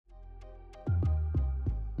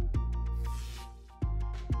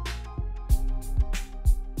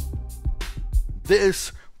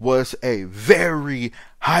this was a very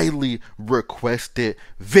highly requested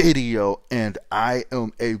video, and I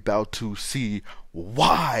am about to see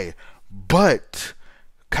why. But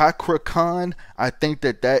Cakra, I think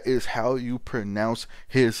that is how you pronounce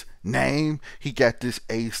his name. He got this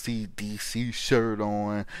AC/DC shirt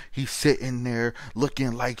on. He's sitting there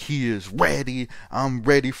looking like he is ready. I'm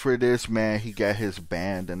ready for this, man. He got his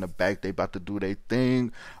band in the back. They about to do their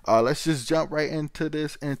thing. Let's just jump right into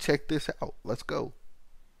this and check this out. Let's go.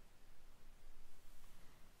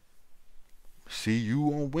 See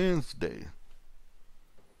you on Wednesday.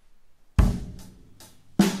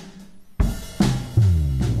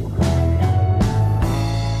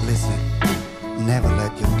 Listen, never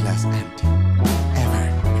let your glass empty. Ever.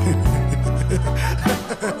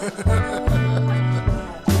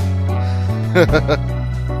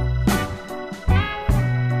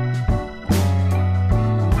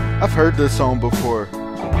 I've heard this song before.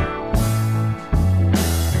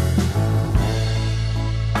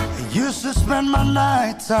 Used to spend my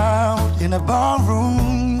nights out in a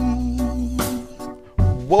ballroom.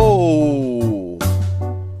 Whoa.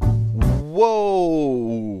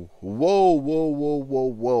 Whoa. Whoa, whoa, whoa, whoa,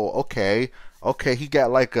 whoa. Okay. Okay, he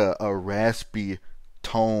got like a raspy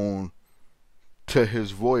tone to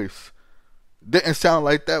his voice. Didn't sound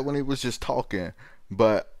like that when he was just talking.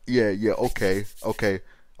 But yeah, okay.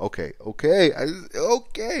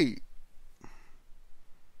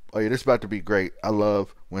 Oh yeah, this is about to be great. I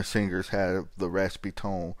love when singers have the raspy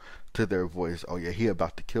tone to their voice. Oh yeah, he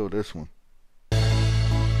about to kill this one.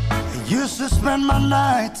 I used to spend my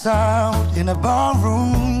nights out in a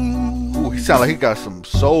ballroom. Ooh, he sound like he got some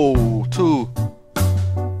soul too.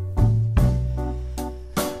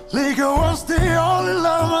 Liquor was the only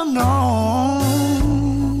love I know.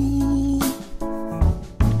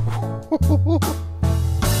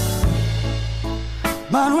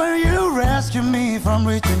 But when you rescue me from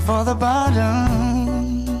reaching for the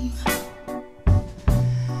bottom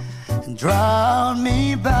and drown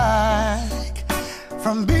me back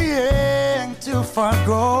from being too far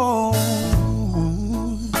gone,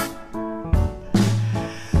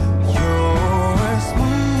 you're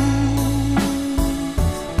smooth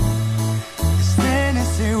as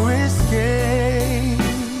Tennessee whiskey.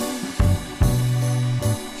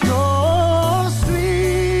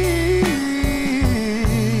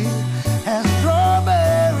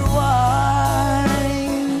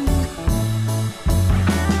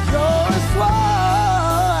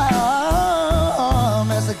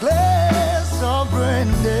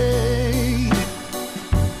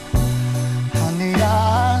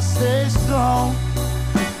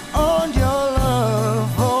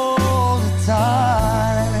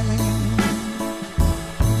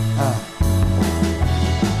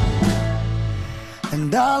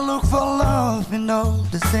 And I look for love in all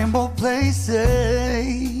the same old places.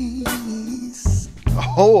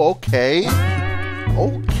 Oh, okay.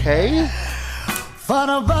 Okay. For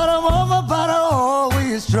the bottom of my bottle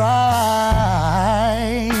always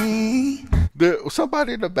dry.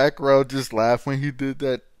 Somebody in the background just laughed when he did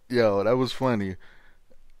that. Yo, that was funny.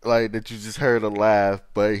 Like that you just heard a laugh,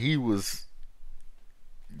 but he was,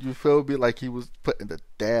 you feel me, like he was putting the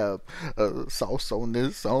dab sauce on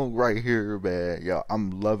this song right here, man. Yo,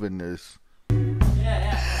 I'm loving this. For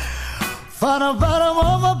the bottom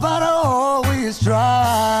of my bottle always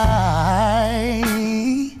dry.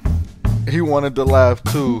 He wanted to laugh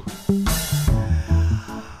too.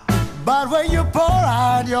 But when you pour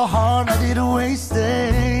out your heart, I didn't waste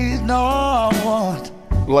it. No, I won't.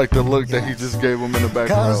 Like the look that he just gave him in the background.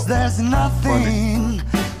 'Cause there's nothing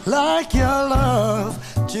like your love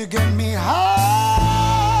to get me high.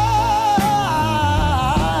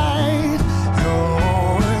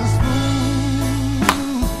 You're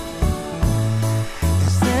smooth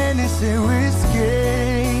as Tennessee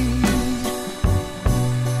whiskey.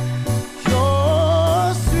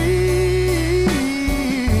 You're sweet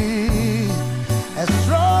as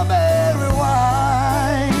strawberry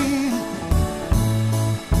wine.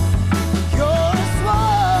 You're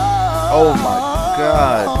smart. Oh my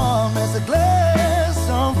God. As a glass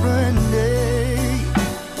of brandy.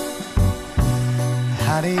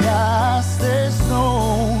 Honey, I stay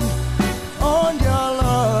stoned on your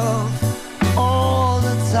love all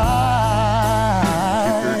the time.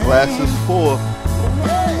 Keep your glasses full.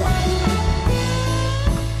 Hey.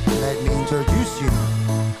 Let me introduce you,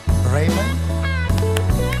 Raymond.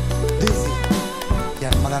 Dizzy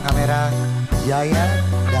yang megang kamera, Yaya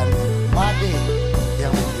dan Made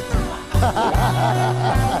yang begitu.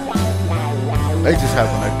 They just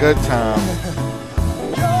having a good time.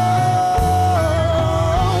 You're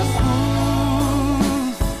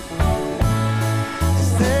smooth as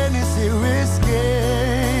Tennessee whiskey.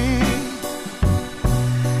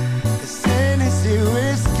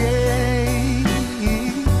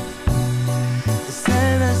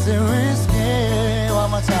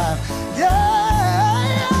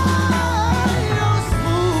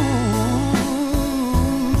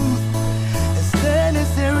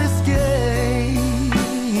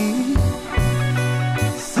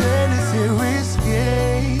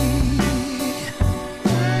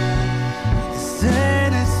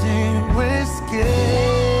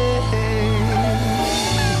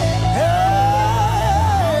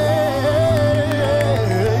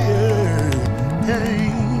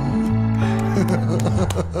 Hey.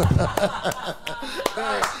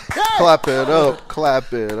 Clap it up,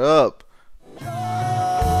 clap it up.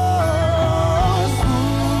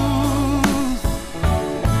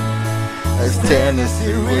 As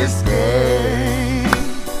Tennessee whiskey.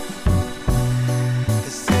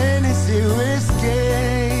 It's Tennessee whiskey.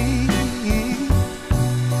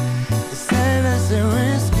 It's Tennessee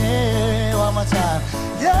whiskey. One more time.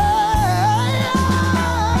 Yeah,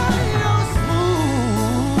 you're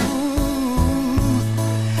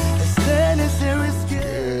smooth. It's Tennessee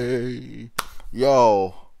whiskey.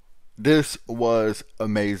 Yo, this was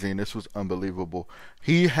amazing. This was unbelievable.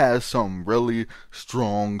 He has some really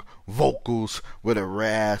strong vocals with a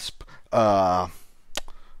rasp,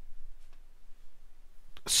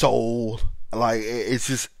 soul. Like, it's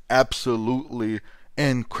just absolutely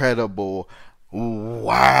incredible.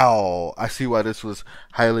 Wow. I see why this was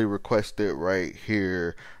highly requested right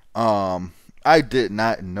here. I did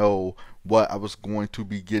not know what I was going to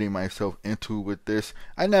be getting myself into with this.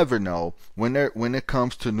 I never know. When it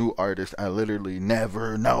comes to new artists, I literally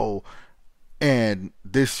never know. And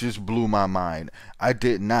this just blew my mind. I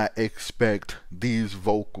did not expect these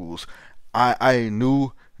vocals. I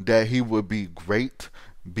knew that he would be great,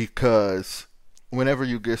 because whenever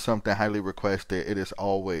you get something highly requested, it is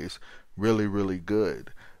always really, really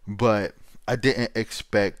good. But I didn't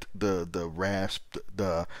expect the rasp,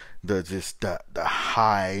 the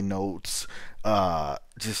high notes.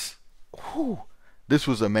 Just whew, this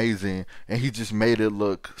was amazing, and he just made it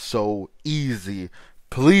look so easy.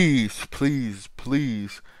 Please, please,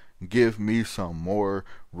 please give me some more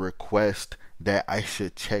requests that I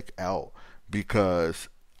should check out, because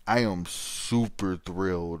I am super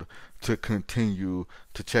thrilled to continue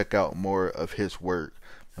to check out more of his work,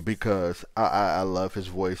 because I love his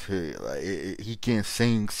voice. He can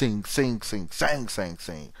sing,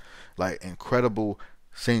 like, incredible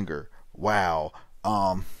singer. Wow.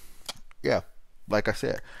 Yeah, like I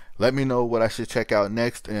said, let me know what I should check out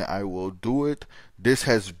next, and I will do it. This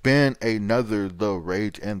has been another The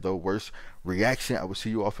Rage and the Worst reaction. I will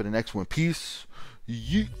see you all for the next one. Peace.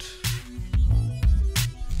 Yeet.